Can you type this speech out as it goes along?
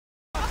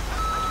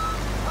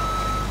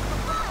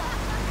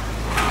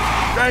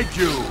Thank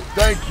you,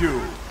 thank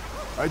you.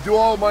 I do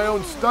all my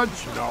own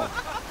stunts, you know.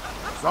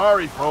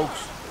 Sorry,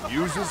 folks.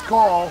 Use this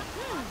call.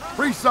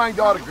 Free signed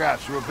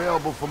autographs are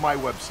available from my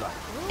website.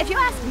 If you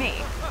ask me,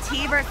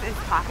 tea versus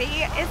coffee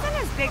isn't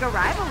as big a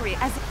rivalry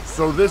as...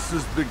 So this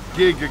is the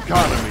gig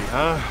economy,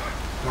 huh?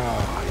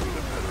 Oh, I need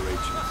a better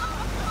agent.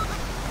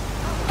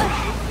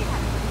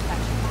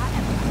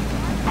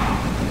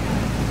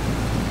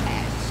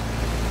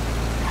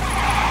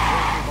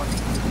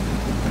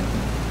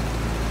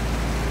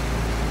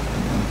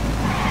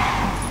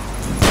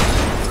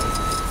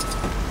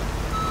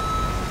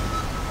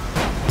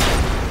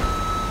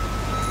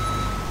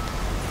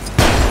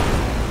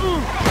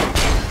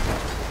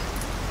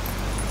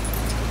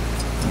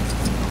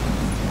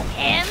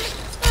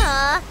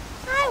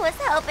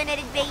 Hoping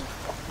it'd be.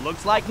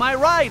 Looks like my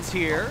ride's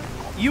here.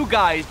 You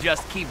guys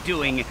just keep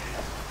doing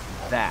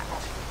that.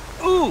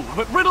 Ooh,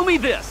 but riddle me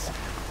this.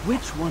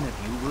 Which one of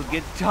you will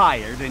get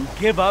tired and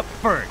give up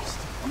first?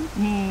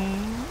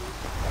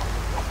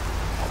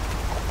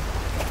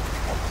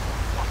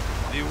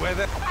 You with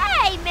it?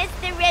 Hey,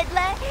 Mr.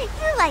 Riddler.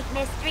 You like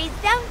mysteries,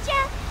 don't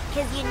you?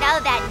 'Cause you know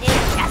that new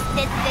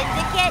Justice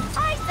Syndicate?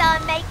 I saw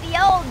him make the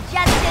old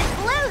Justice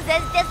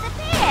Losers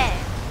disappear.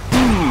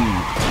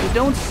 You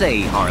don't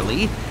say,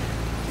 Harley.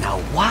 Now,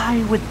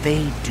 why would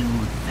they do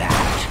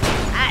that?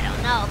 I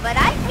don't know, but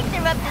I think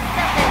they're up to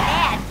something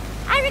bad.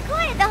 I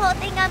recorded the whole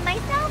thing on my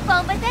cell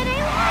phone, but then I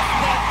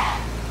lost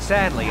it.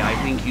 Sadly, I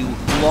think you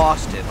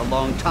lost it a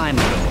long time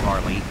ago,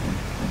 Harley.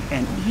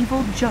 An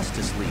evil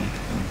Justice League.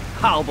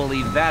 I'll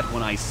believe that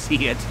when I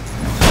see it.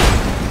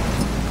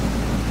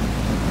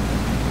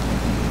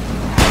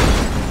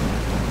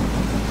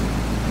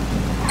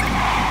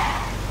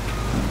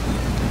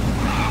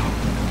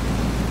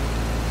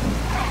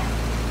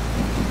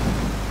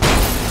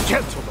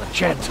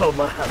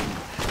 Gentlemen,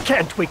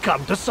 can't we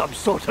come to some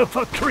sort of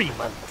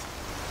agreement?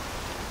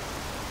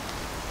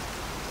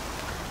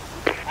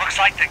 Looks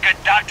like the good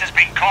doctor's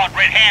been caught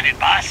red-handed,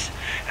 boss.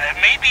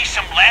 Maybe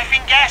some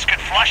laughing gas could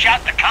flush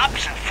out the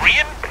cops and free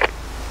him?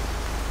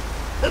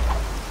 If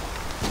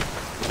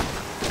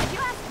you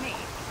ask me,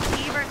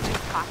 tea versus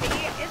coffee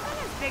isn't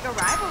as big a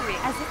rivalry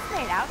as it's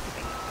made out to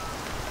be.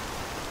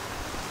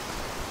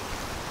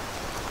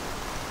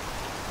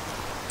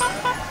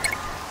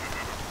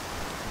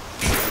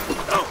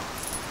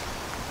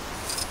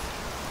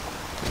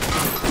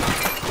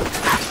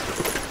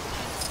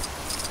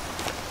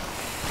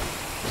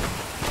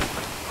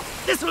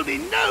 This will be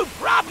no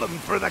problem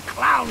for the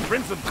clown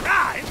prince of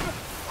crime.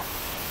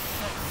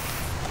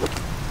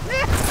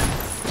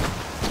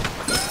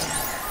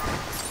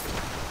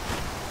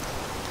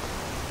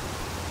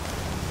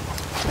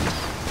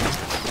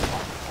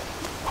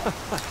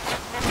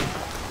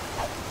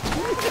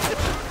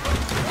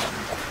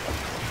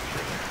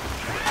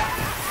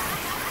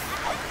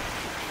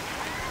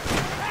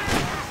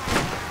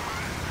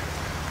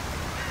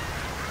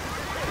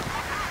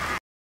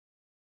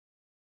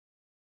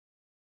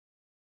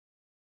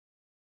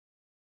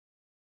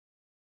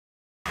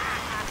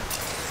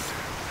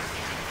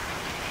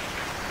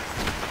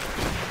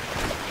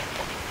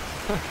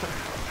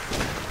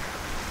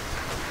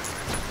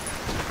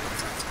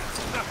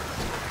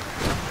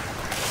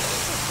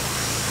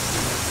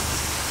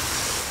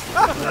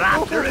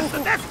 Laughter is the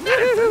best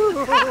medicine.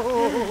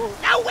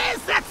 Now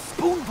where's that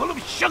spoonful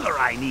of sugar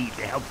I need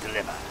to help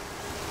deliver?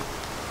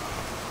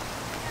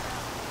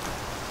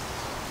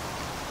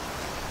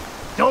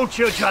 Don't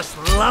you just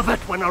love it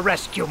when a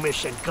rescue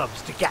mission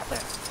comes together?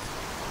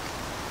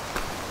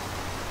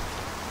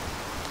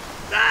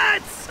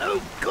 It's so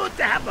good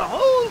to have the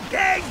whole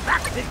gang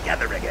back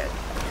together again.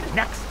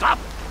 Next stop,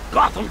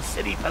 Gotham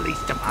City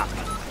Police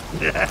Department.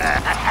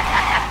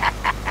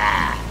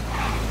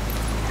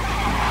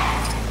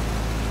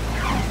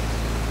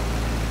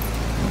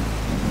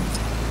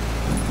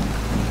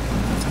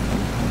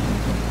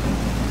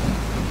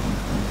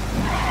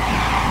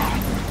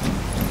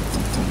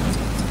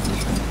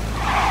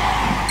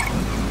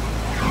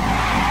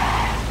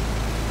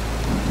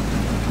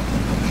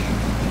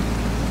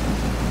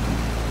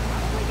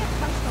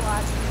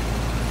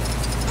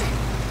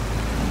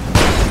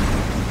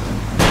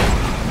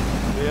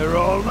 We're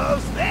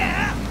almost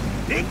there.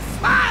 Big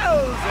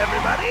smiles,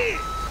 everybody.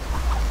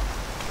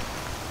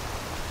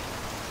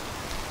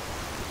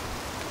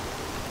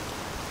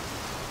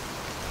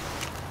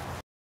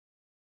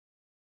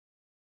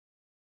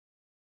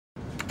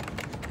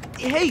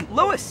 Hey,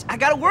 Lois, I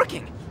got it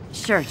working.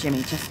 Sure,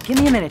 Jimmy, just give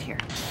me a minute here.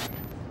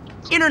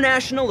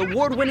 International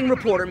award-winning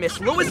reporter Miss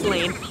Lois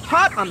Lane,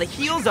 hot on the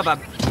heels of a,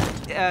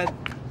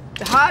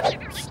 hot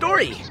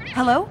story.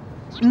 Hello?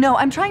 No,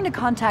 I'm trying to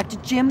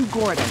contact Jim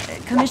Gordon,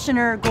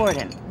 Commissioner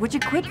Gordon. Would you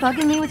quit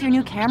bugging me with your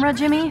new camera,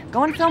 Jimmy?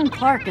 Go and film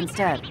Clark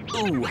instead.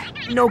 Ooh,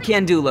 no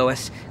can do,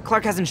 Lois.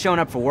 Clark hasn't shown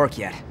up for work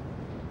yet.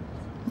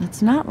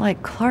 It's not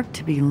like Clark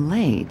to be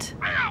late.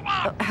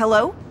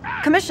 Hello?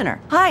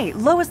 Commissioner. Hi,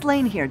 Lois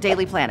Lane here,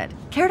 Daily Planet.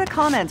 Care to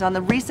comment on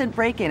the recent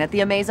break-in at the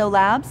Amazo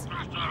Labs?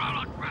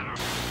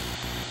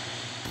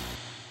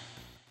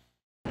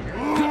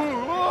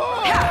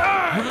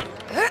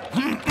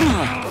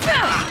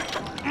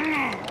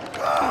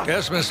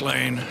 Yes, Miss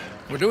Lane.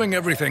 We're doing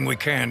everything we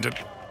can to...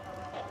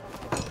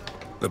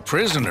 The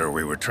prisoner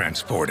we were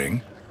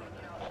transporting?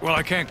 Well,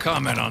 I can't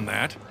comment on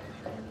that.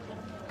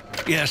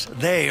 Yes,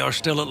 they are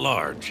still at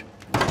large.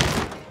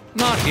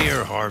 Not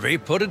here, Harvey.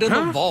 Put it in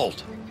the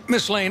vault.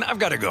 Miss Lane, I've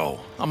got to go.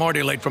 I'm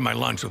already late for my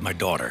lunch with my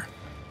daughter.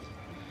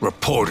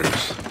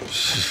 Reporters.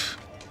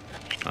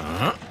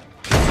 Uh-huh.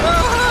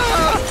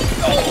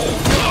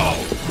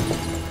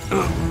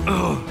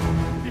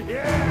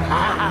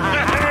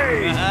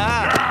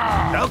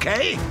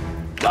 Okay,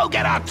 go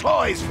get our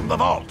toys from the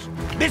vault.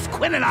 Miss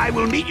Quinn and I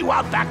will meet you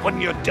out back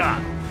when you're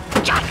done.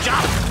 Chop,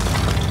 chop!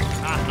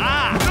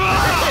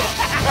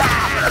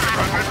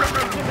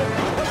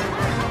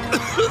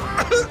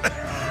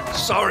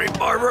 Sorry,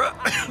 Barbara.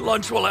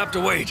 Lunch will have to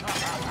wait.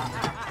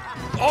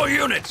 All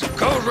units,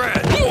 code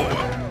red.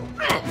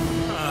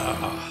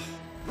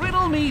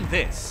 Riddle me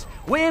this.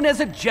 When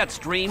is a jet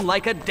stream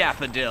like a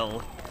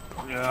daffodil?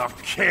 Oh,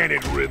 can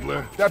it,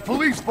 Riddler? That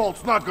police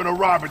vault's not gonna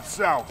rob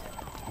itself.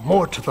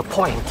 More to the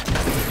point,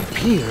 it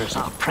appears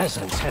our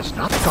presence has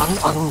not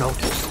gone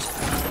unnoticed.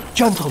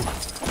 Gentlemen,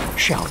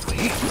 shall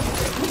we?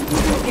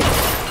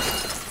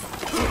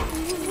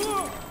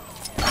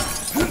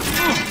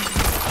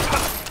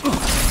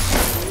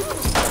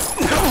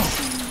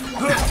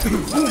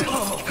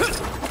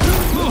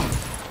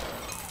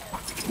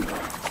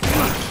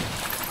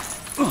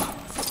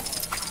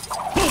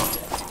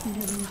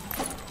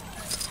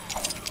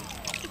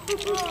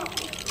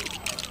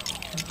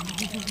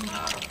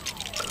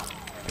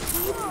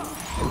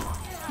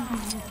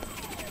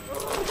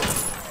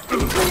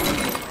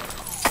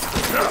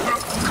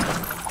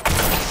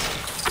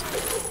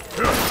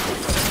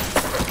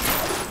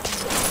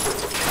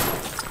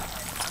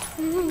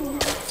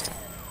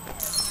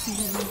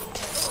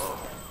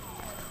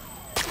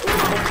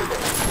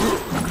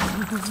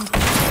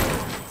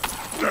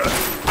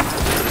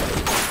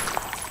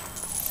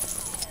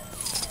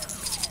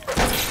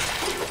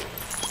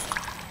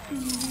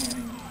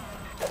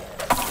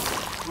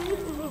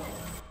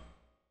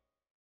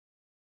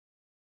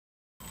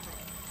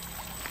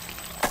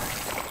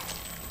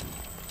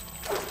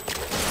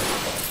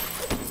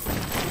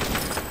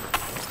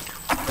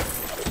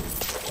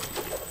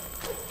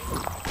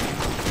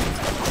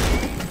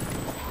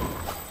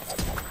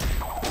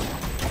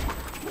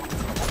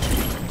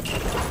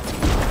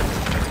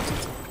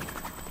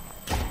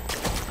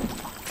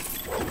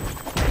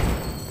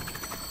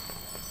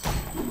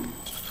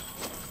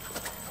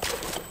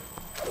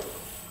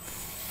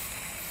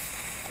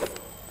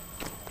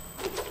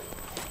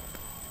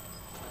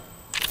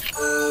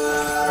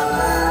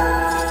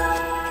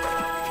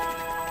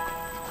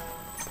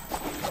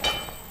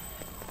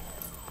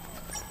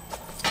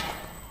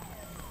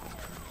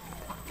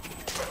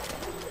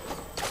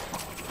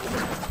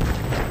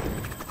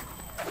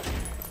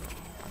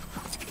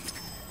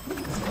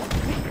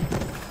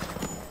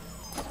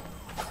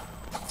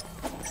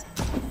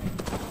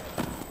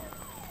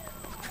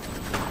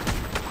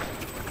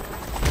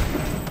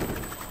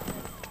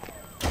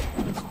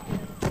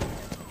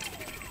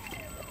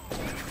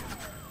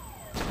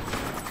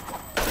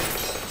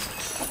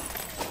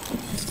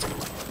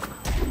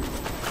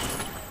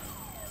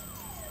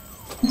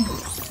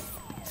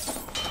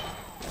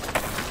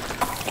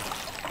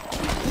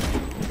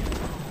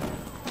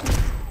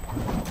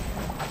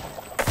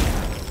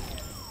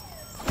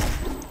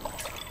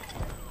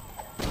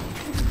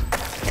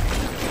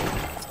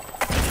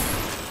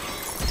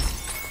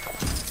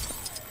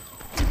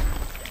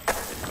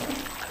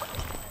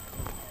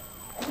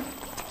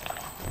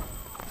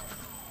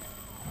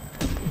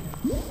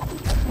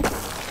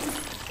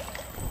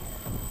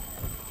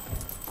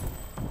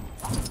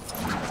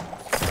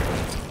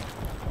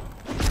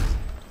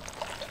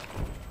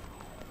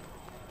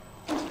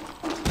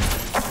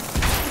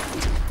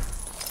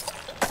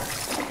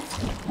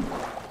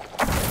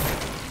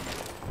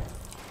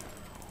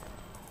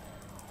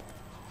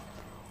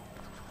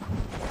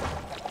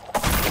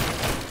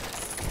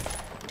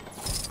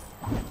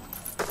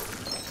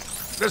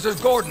 This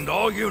is Gordon to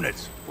all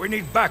units. We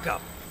need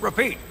backup.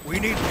 Repeat, we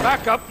need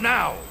backup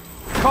now.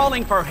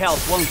 Calling for help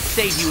won't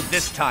save you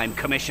this time,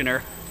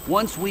 Commissioner.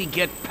 Once we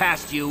get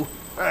past you...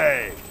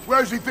 Hey,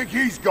 where's he think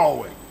he's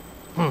going?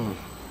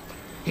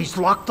 He's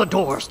locked the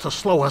doors to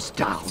slow us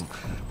down.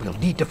 We'll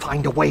need to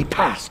find a way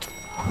past.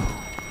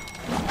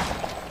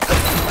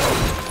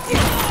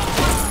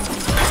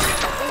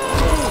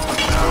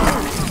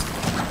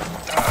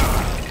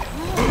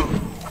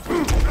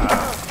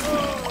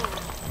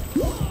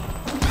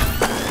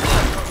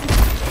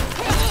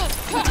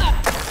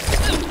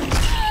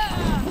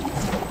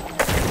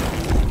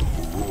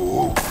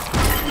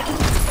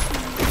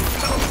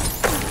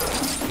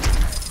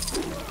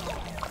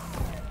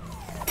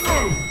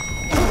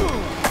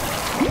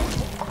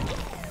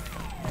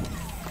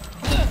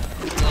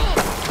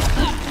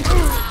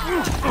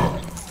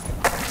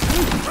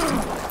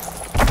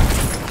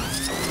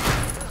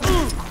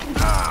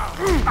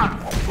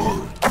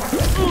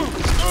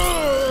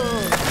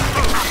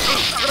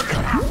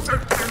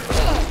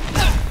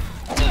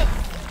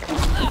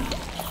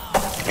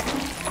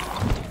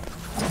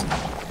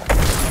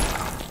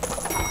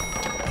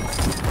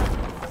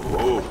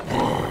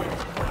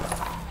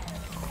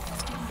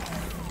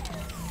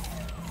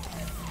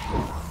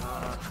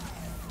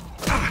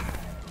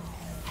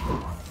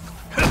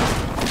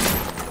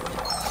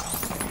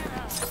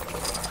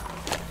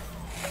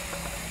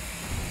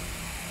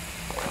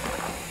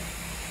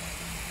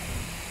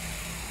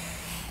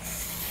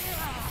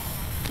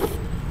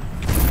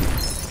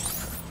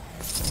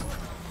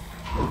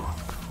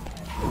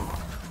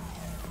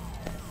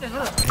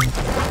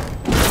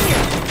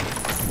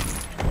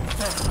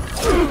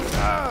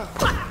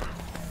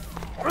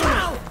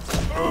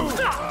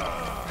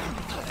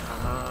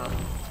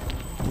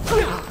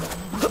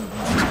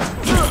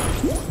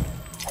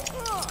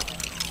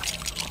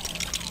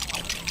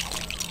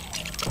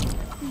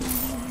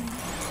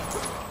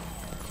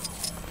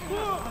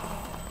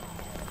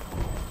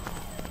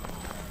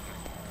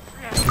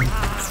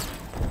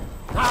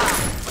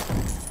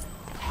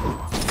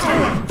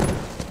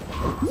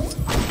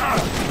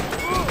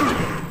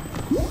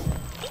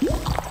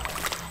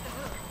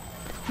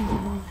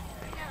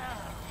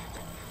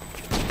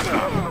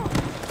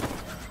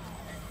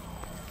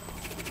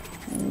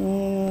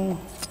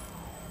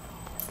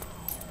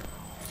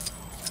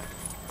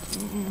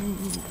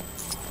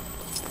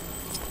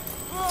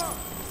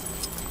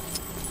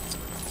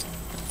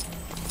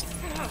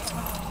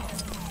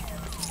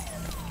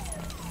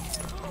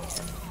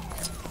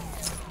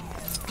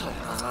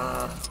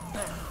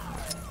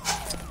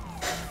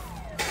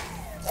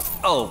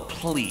 Oh,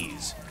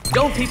 please.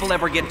 Don't people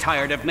ever get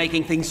tired of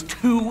making things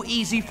too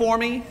easy for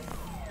me?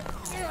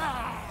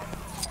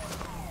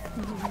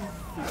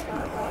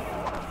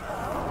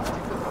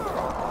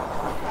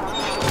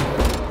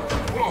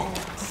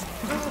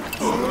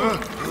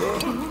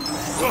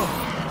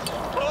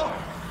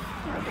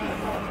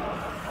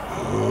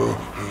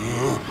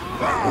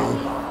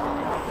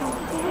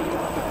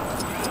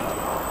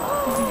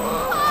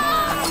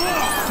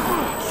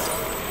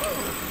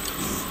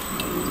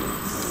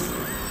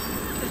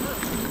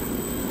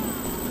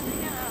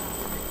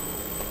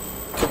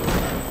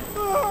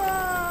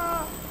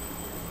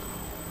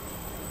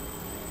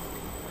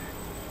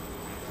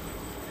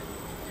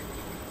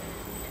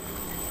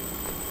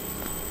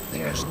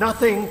 There's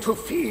nothing to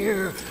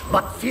fear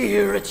but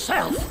fear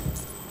itself.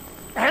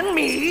 And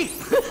me.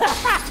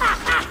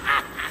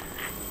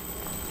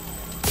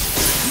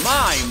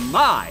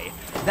 My!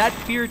 That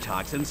fear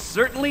toxin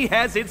certainly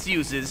has its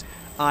uses.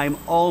 I'm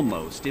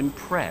almost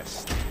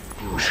impressed.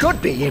 You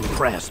should be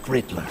impressed,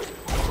 Riddler.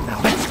 Now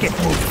let's get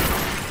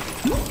moving.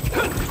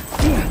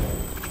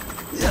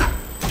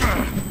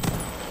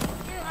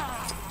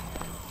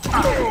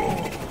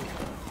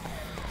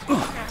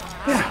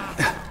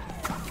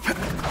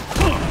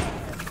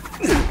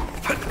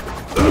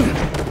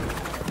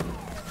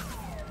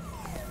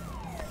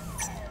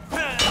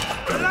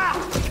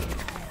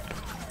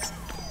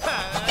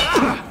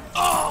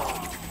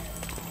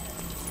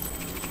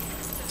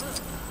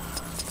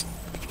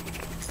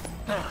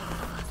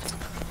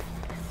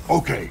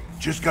 Okay,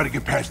 just gotta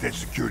get past that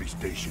security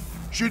station.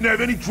 Shouldn't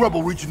have any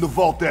trouble reaching the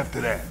vault after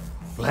that.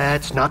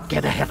 Let's not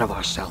get ahead of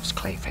ourselves,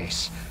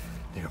 Clayface.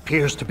 There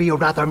appears to be a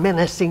rather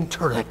menacing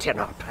turret in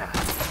our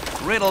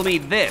path. Riddle me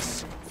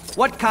this.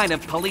 What kind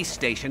of police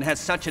station has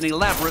such an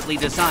elaborately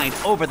designed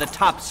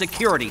over-the-top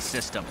security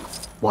system?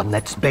 One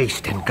that's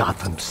based in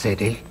Gotham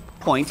City.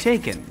 Point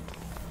taken.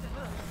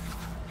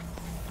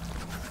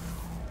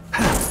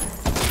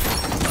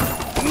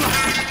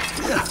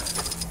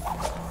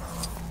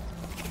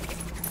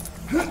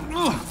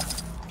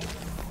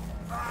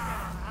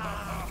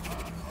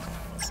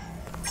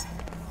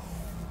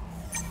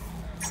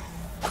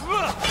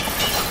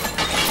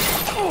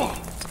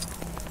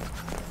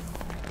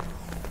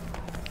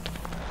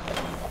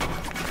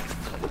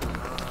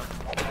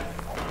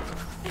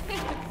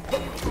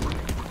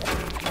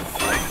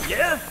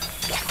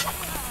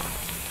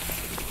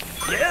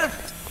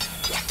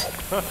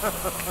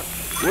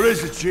 What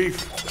is it,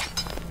 Chief?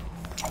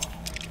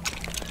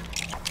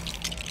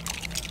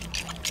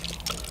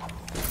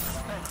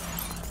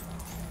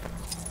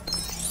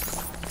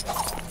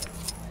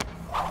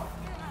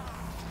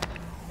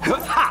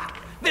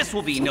 Ha! This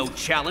will be no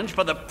challenge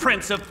for the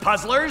Prince of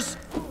Puzzlers!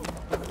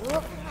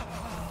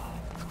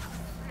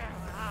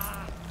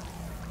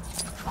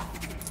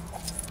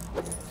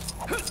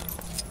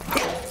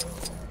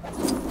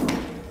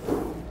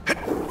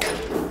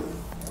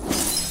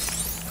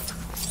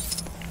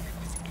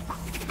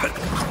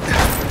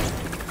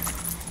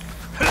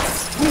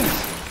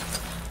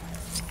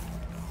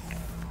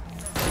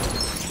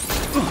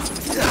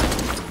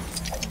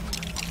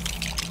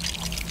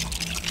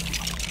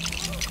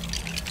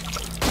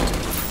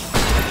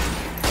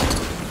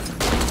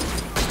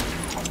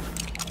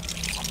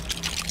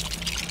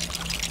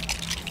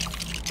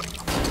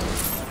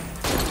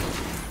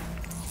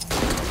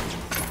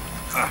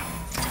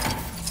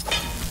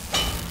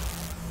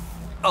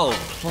 Oh,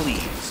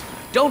 please.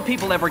 Don't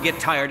people ever get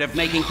tired of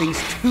making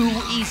things too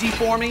easy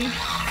for me?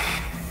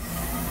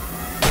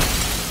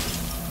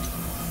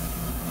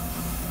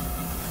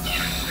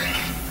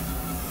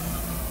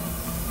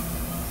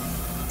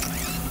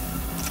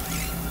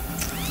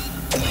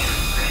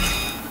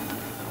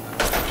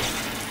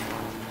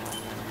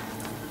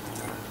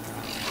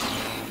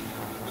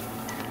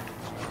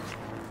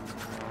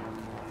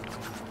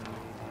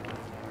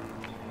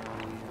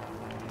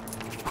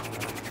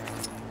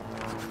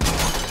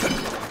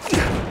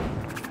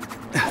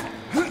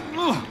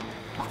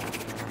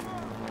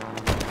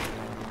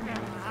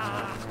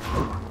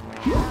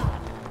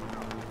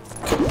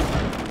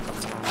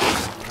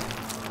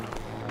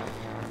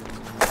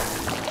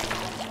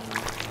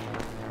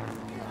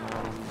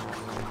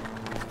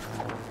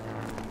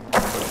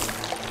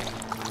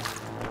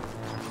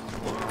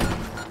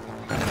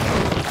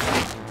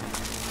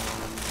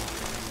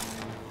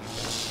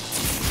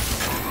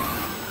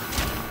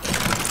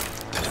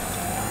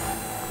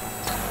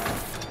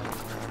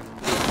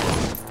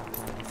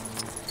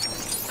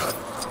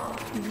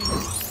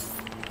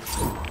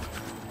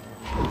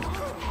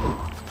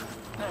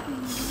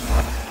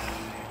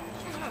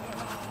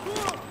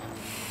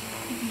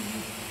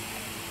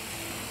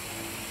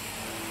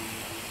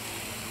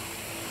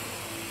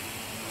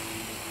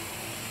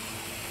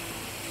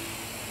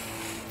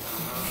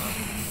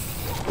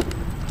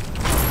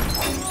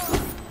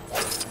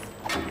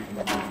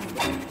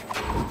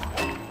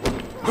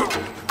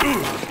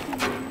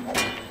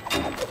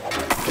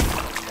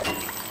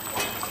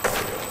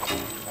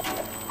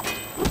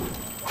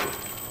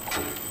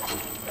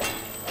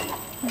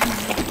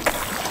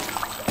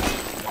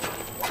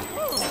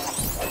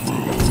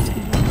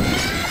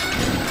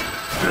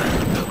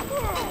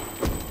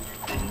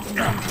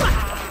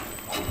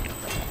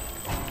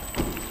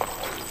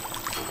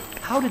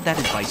 How did that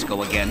advice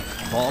go again?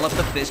 Ball up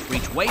the fist,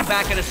 reach way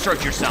back and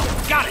assert yourself.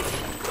 Got it!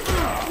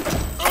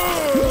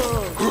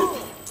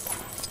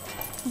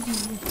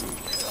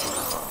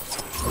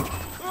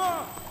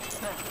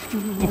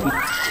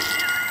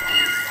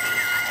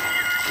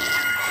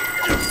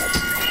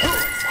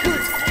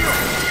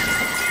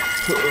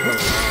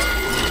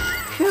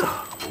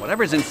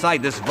 Whatever's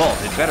inside this vault,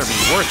 it better be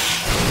worth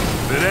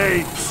it. If it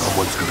ain't,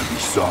 someone's gonna be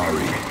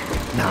sorry.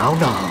 Now,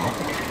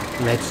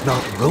 let's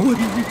not ruin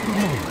the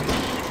moment.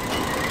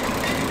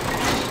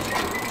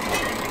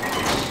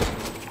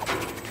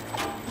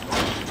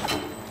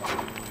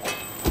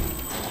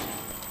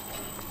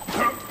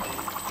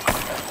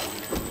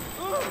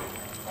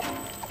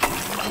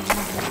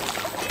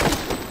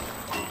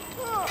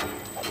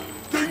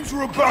 Things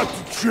are about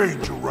to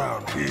change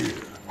around here.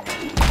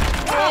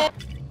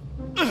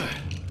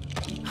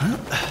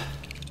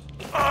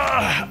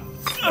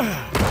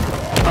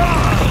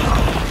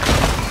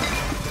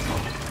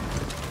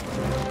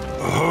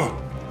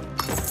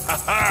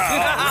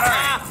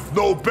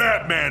 No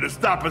Batman to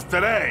stop us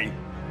today.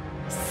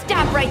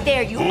 Stop right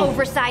there, you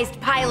oversized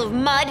pile of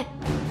mud!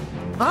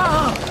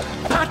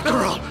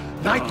 Batgirl!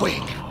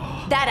 Nightwing!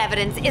 That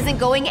evidence isn't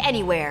going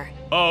anywhere.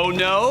 Oh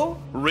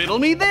no? Riddle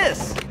me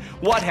this.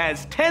 What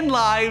has 10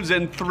 lives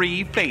and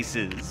 3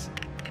 faces?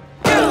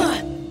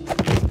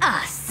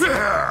 Us.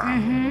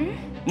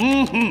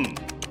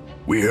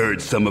 We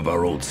heard some of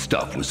our old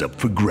stuff was up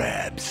for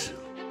grabs.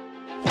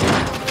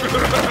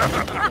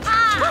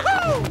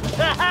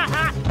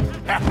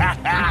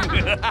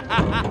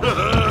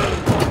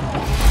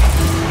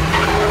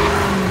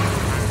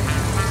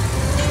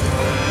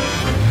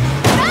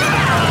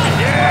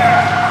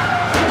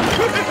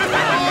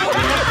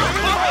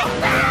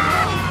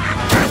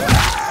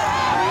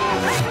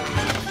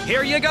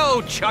 Here you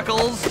go,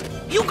 Chuckles.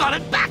 You got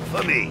it back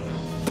for me.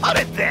 Put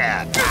it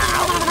there. That's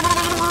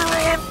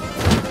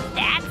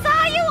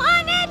all you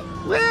wanted?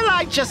 Well,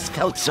 I just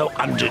felt so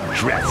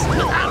underdressed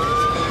without it.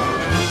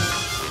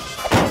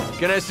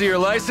 Can I see your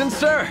license,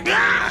 sir?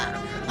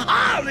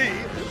 Harley!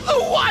 The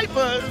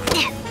wipers!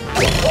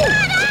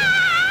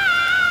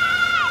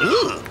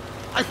 Ugh,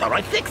 I thought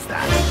I fixed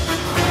that.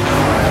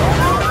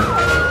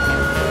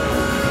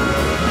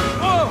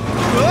 Oh,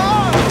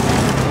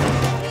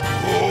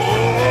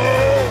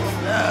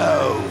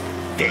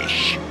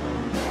 fish.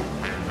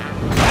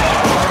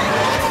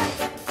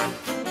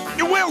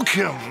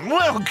 Welcome.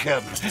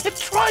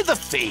 Try the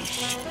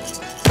fish.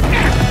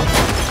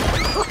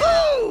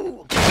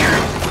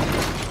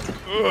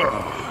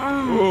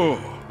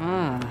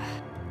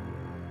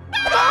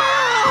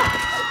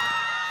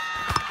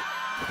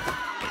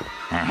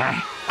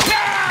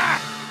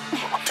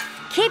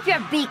 Keep your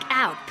beak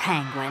out,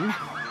 Penguin.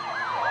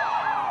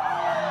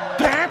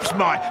 Perhaps,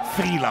 my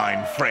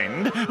feline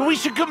friend, we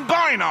should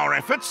combine our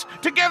efforts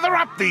to gather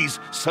up these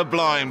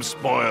sublime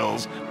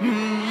spoils.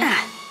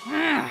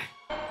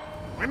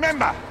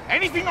 Remember,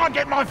 anything I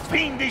get my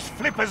fiendish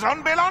flippers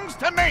on belongs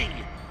to me.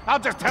 I'll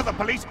just tell the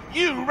police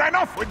you ran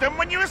off with them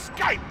when you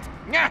escaped.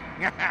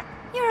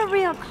 You're a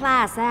real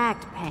class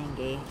act,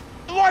 Pangy.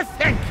 Why,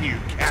 thank you,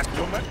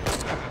 Catwoman.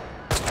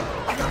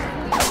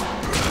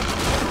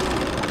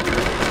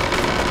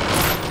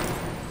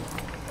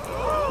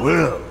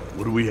 Well,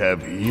 what do we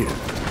have here?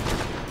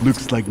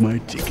 Looks like my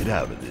ticket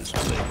out of this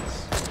place.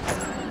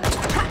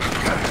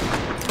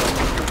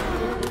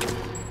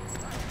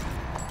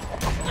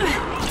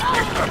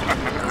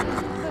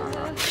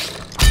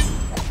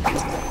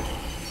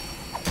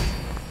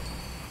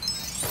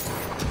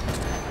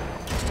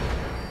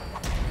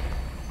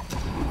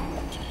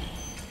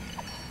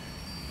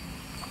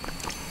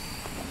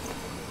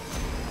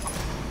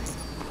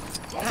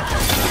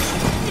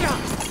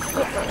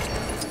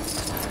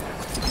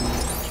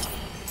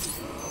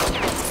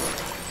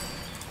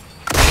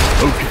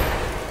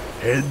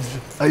 Heads,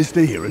 I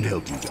stay here and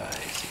help you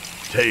guys.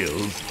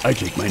 Tails, I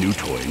take my new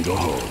toy and go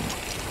home.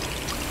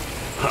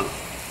 Huh.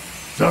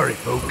 Sorry,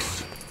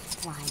 folks.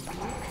 Why, you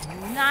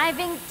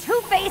conniving,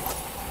 two-faced...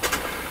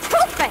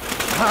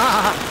 Two-faced!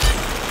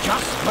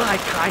 Just my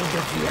kind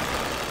of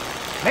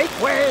vehicle.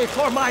 Make way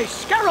for my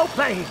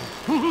scaroplane!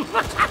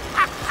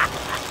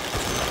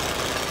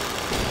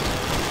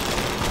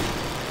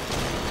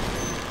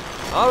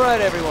 All right,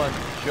 everyone.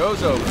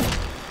 Show's over.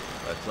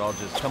 Let's all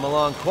just come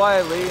along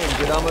quietly and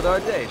get on with our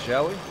day,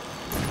 shall we?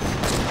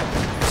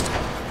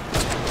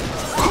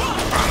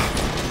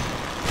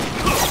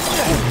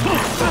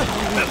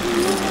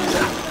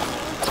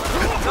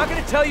 I'm not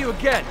gonna tell you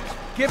again.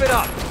 Give it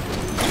up.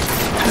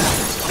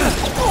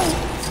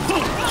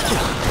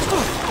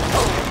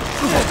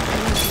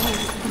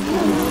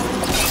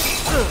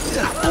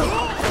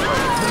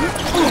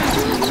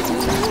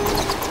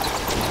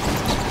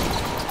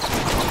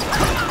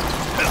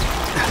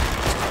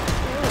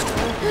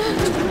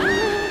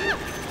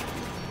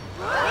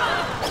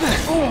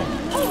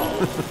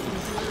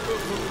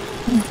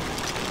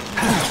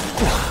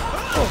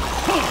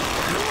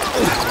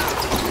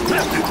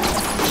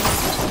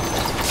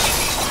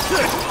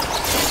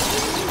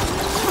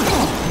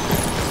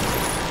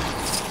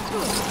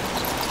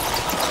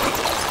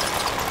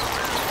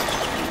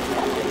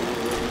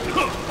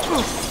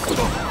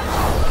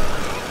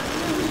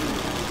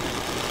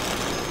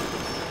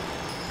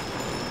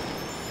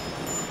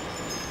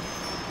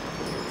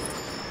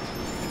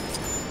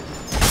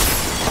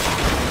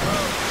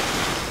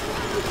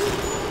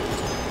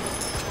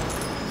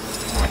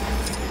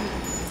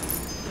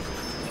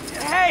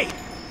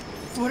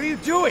 What are you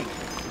doing?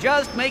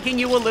 Just making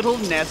you a little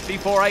nest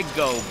before I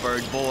go,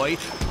 bird boy.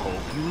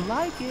 Hope you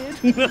like it.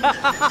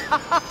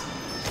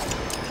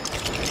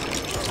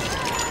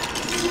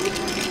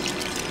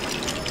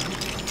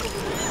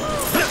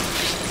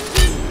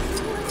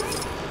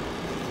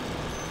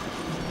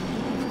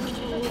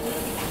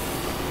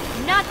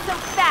 Not so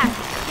fast,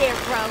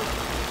 Scarecrow.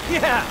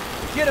 Yeah,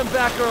 get him,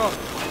 Batgirl.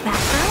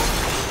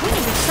 Batgirl? We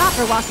need to stop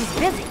her while she's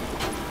busy.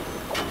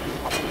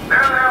 There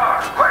they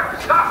are.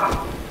 Quick, stop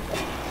them.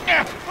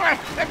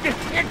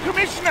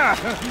 Commissioner,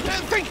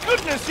 thank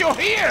goodness you're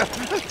here.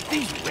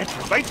 These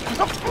reprobates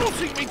are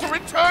forcing me to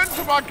return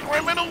to my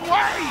criminal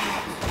ways.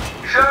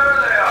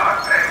 Sure they are,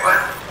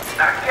 Penguin.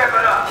 Now give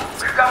it up.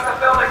 We've got the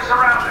building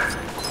surrounded.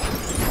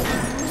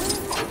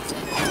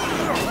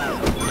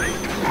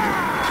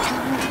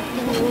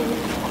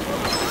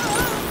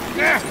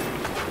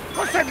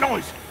 What's that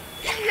noise?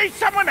 Is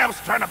someone else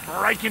trying to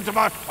break into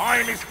my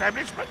fine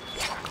establishment?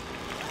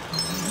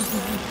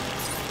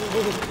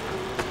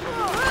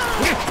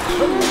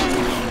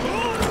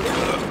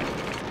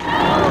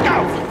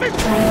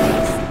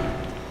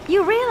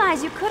 You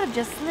realize you could have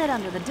just slid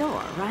under the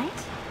door, right?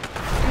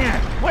 Yeah,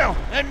 well,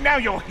 and now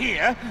you're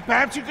here,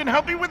 perhaps you can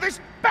help me with this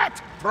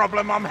bat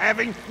problem I'm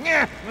having.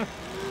 Yeah.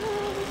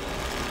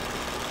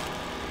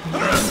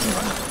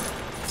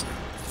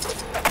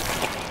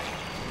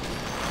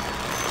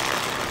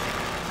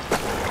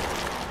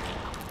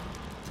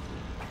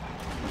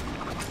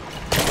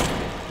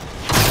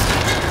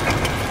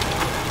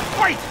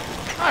 Wait!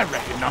 I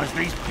recognize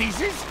these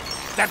pieces.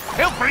 That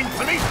pilfering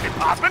police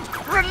department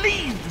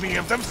relieved me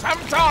of them some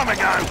time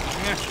ago.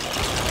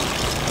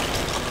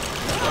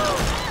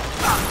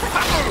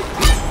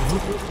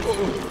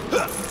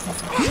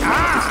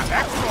 Ah,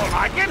 that's more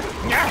like it.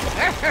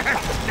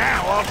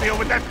 Now I'll deal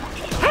with that.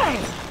 Hey!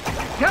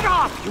 Get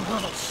off, you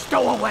little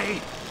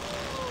stowaway!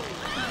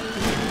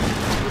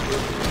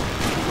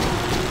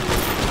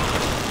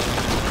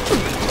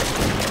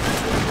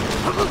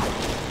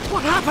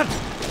 What happened?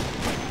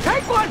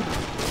 Take one!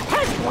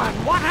 Take one!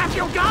 What have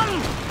you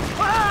done?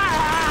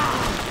 Ah!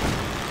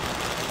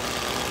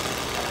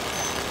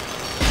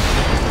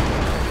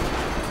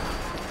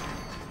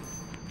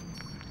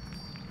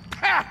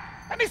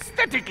 An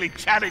aesthetically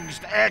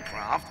challenged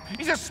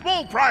aircraft is a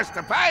small price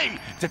to pay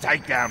to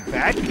take down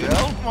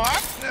Batgirl,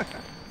 what?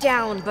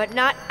 Down, but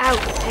not out,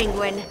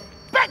 Penguin.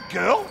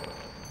 Batgirl?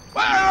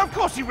 Well, of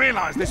course you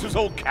realize this was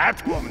all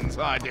Catwoman's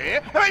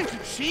idea. I mean,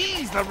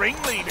 she's the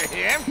ringleader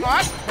here,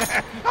 what?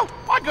 Oh,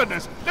 my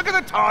goodness, look at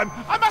the time.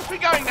 I must be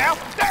going now.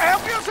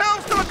 Help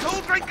yourselves to a cool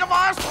drink of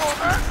ice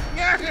water.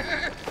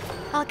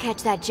 I'll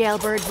catch that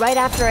jailbird right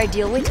after I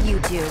deal with you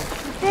two.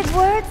 Good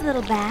words,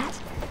 little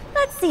bat.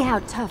 Let's see how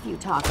tough you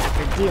talk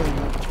after dealing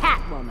with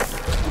Catwoman.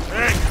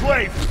 Hey,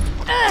 Clave!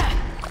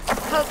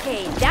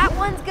 Okay, that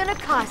one's gonna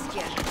cost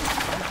you.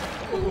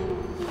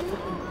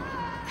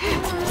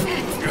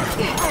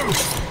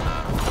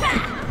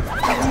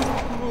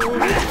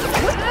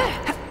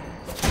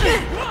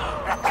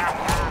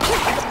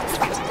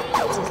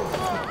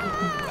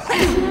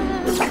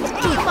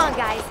 Come on,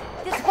 guys.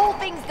 This whole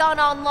thing's gone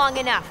on long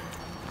enough.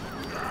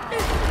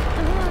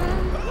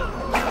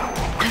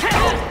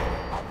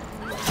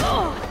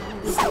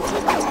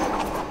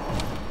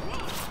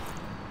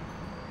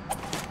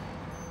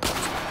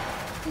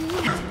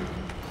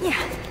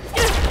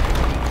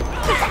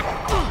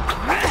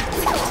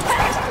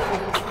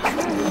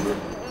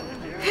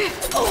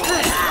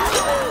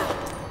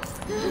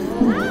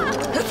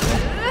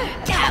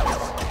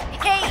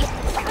 Hey,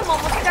 I'm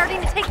almost starting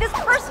to take this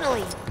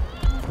personally.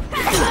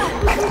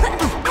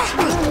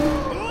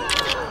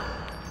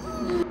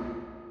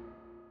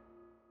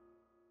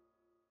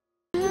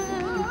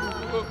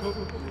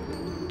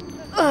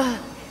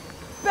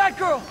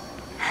 Batgirl!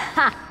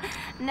 Ha!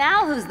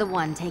 Now who's the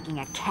one taking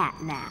a cat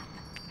nap?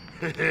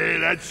 Hey,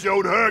 that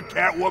showed her,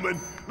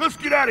 Catwoman. Let's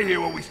get out of here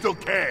while we still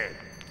can.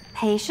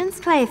 Patience,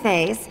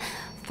 Clayface.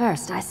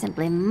 First, I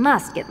simply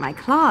must get my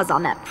claws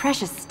on that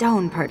precious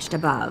stone perched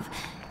above.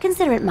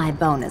 Consider it my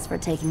bonus for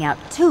taking out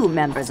 2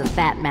 members of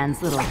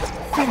Batman's little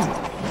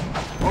family.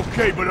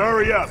 Okay, but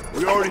hurry up.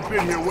 We've already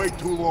been here way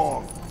too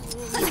long.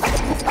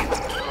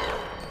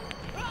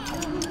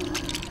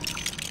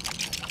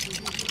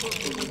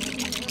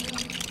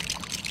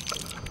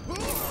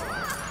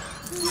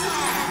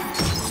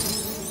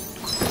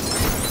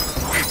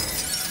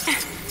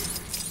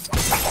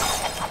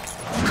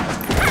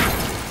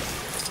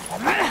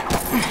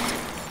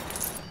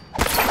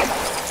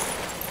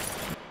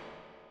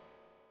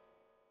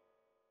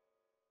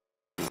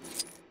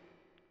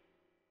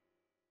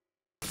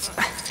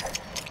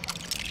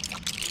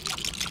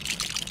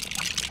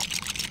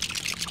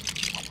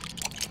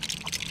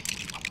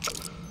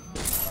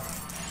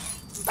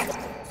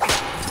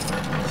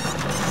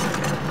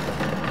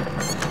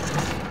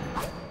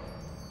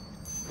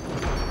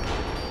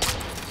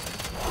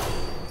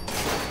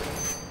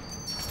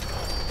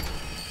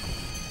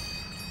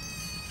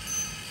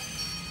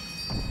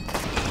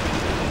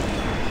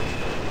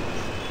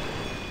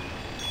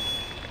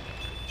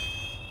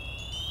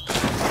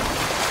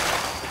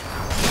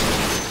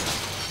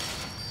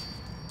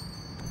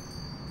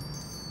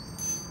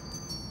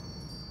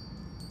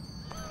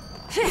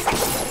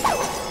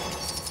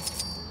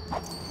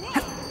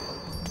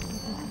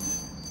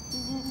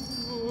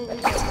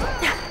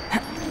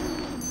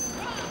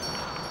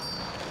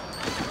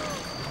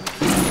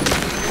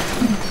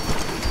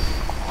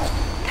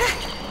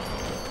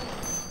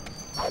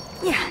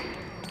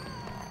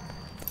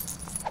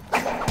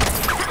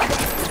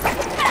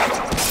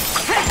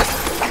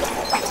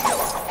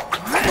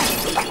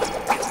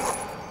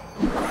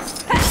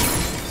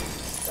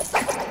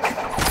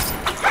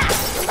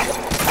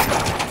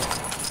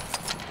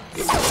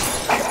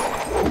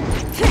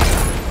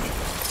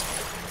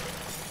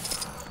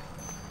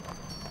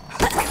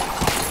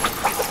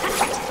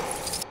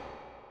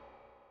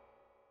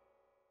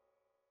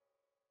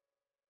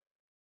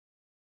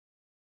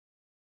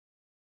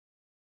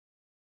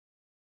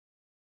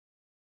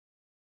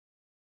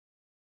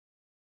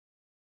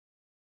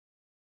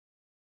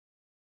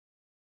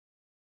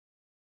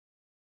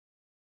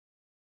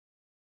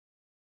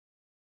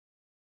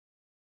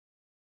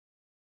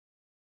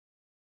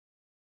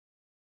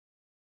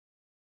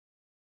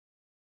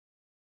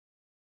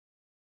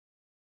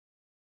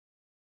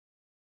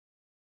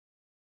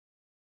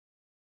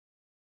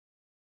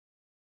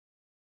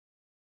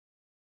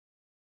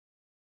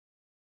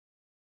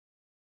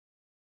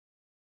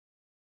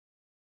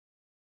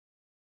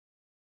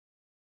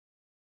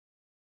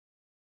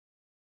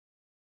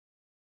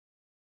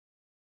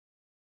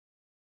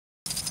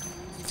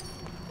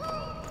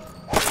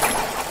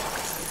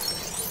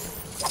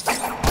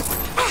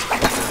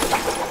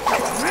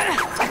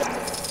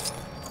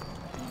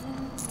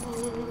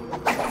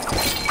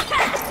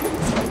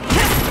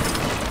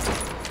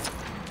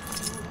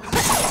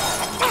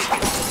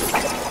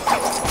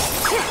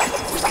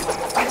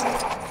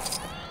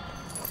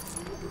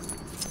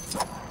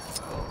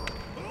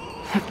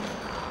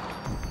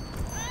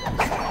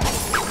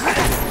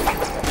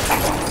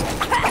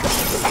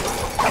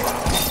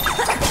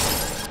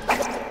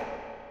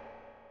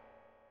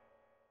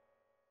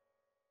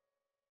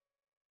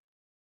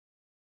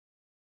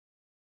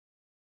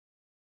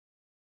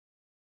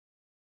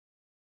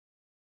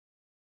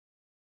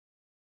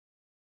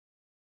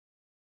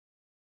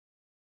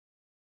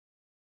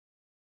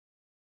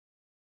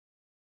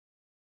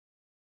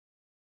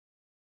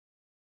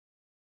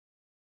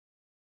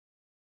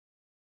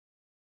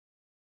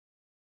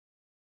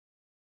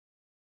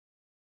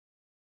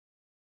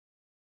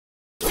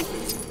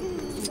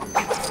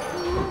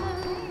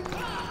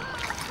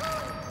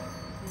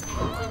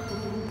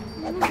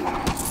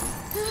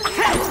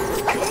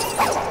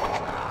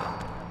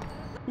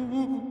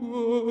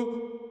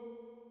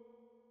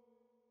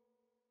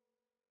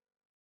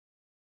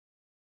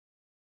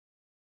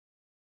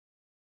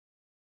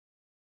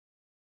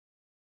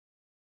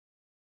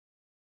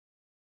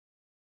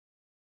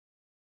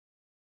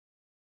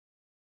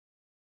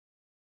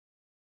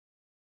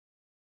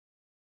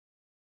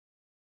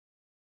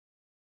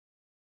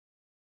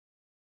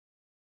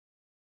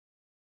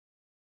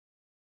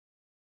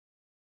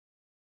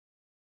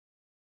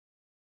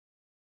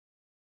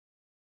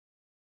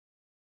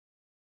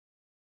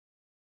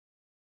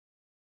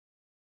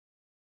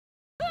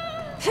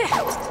 There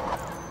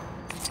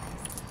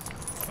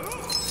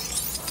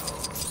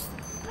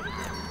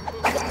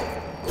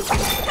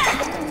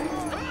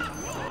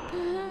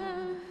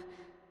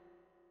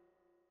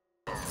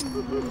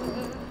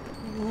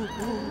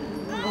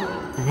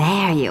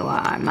you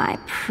are, my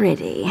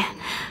pretty.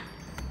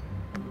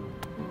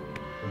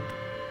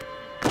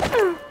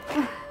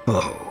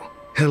 Oh,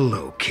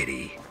 hello,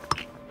 kitty.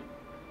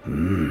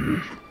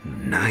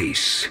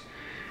 Nice.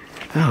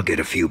 I'll get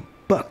a few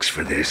bucks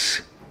for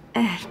this.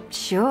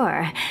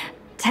 Sure.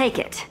 Take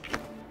it.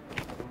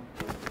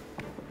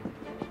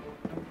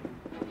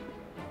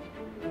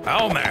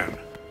 Owlman,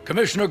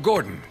 Commissioner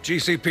Gordon,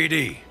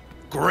 GCPD.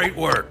 Great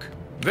work.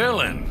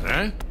 Villains,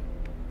 eh?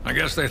 I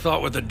guess they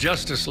thought with the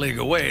Justice League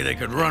away they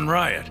could run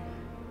riot.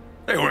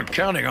 They weren't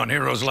counting on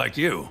heroes like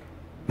you.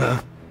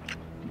 Huh?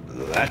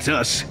 That's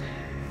us.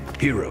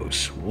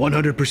 Heroes,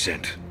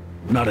 100%.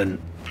 Not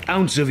an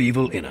ounce of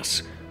evil in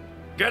us.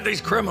 Get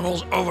these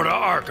criminals over to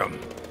Arkham.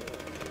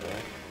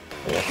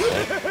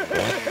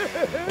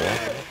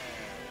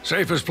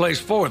 Safest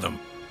place for them.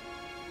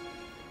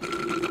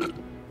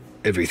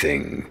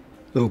 Everything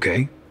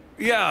okay?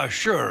 Yeah,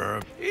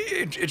 sure.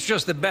 It's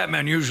just that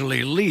Batman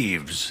usually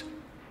leaves.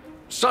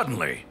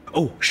 Suddenly.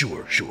 Oh,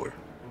 sure.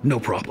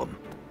 No problem.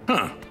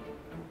 Huh.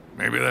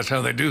 Maybe that's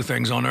how they do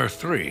things on Earth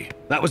 3.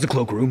 That was the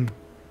cloakroom,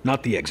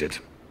 not the exit.